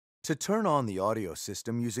To turn on the audio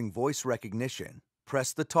system using voice recognition,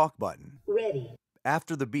 press the talk button. Ready.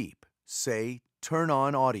 After the beep, say, "Turn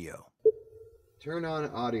on audio." Turn on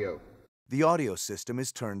audio. The audio system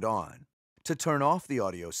is turned on. To turn off the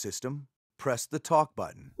audio system, press the talk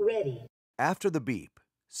button. Ready. After the beep,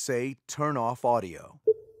 say, "Turn off audio."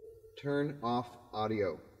 Turn off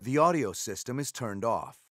audio. The audio system is turned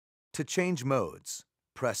off. To change modes,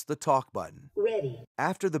 press the talk button. Ready.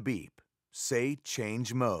 After the beep, say,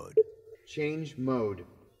 "Change mode." Change mode.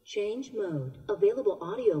 Change mode. Available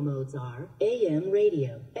audio modes are AM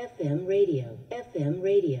radio, FM radio, FM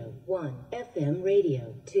radio 1, FM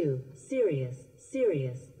radio 2, Sirius,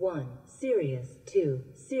 Sirius 1, Sirius 2,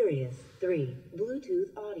 Sirius 3,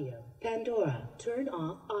 Bluetooth audio, Pandora, turn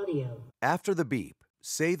off audio. After the beep,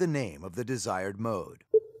 say the name of the desired mode.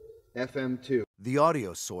 FM2. The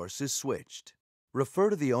audio source is switched. Refer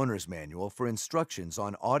to the owner's manual for instructions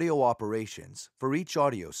on audio operations for each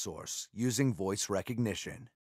audio source using voice recognition.